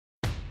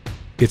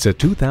It's a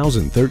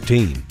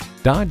 2013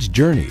 Dodge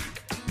Journey.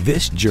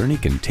 This Journey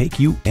can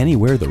take you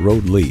anywhere the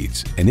road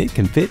leads, and it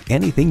can fit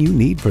anything you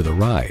need for the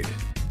ride.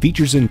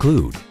 Features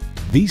include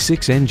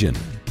V6 engine,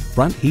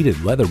 front heated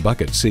leather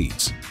bucket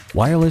seats,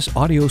 wireless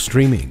audio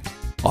streaming,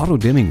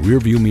 auto-dimming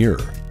rearview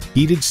mirror,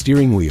 heated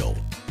steering wheel,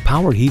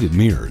 power heated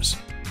mirrors,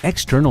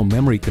 external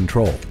memory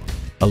control,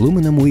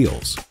 aluminum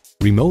wheels,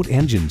 remote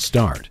engine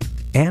start,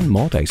 and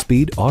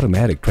multi-speed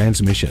automatic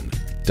transmission.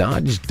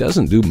 Dodge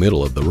doesn't do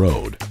middle of the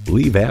road.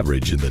 Leave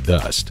average in the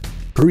dust.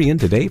 Hurry in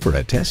today for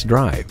a test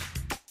drive.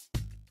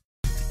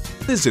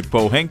 Visit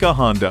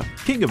Pohanka-Honda,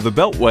 King of the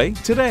Beltway,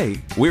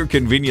 today. We're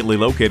conveniently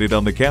located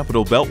on the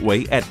Capitol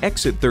Beltway at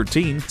Exit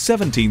 13,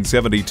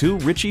 1772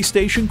 Ritchie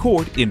Station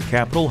Court in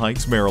Capitol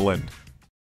Heights, Maryland.